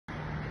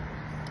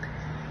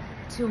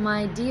To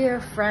my dear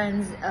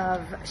friends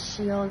of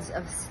Shields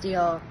of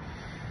Steel,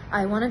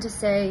 I wanted to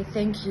say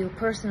thank you,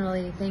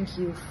 personally, thank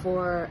you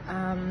for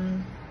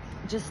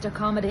just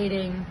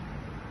accommodating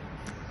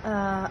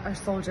our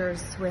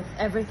soldiers with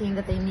everything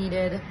that they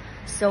needed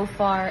so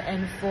far,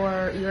 and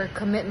for your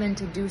commitment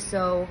to do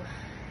so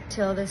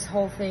till this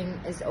whole thing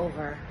is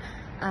over.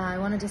 I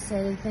wanted to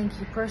say thank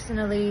you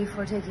personally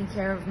for taking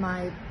care of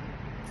my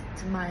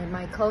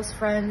close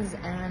friends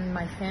and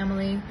my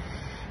family.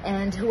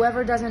 And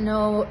whoever doesn't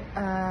know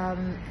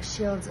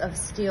Shields of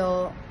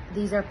Steel,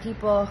 these are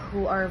people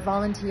who are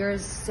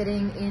volunteers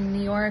sitting in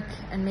New York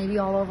and maybe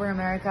all over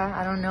America.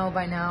 I don't know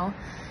by now,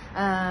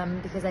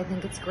 because I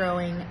think it's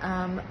growing,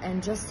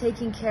 and just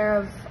taking care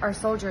of our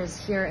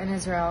soldiers here in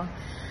Israel.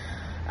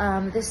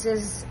 This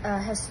is a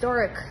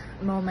historic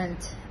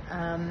moment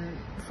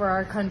for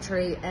our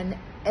country, and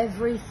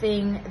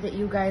everything that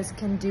you guys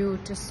can do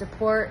to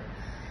support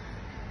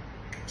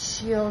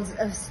Shields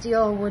of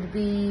Steel would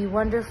be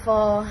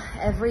wonderful.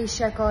 Every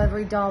shekel,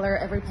 every dollar,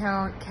 every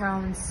pound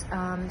counts.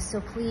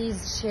 So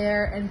please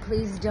share and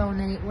please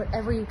donate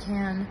whatever you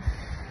can.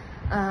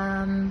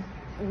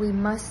 We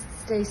must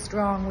stay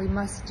strong. We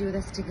must do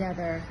this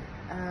together.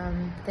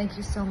 Thank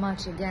you so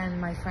much again,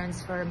 my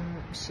friends from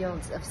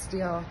Shields of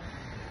Steel.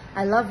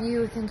 I love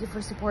you. Thank you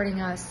for supporting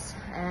us.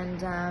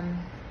 And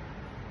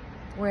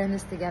we're in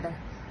this together.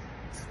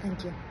 So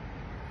thank you.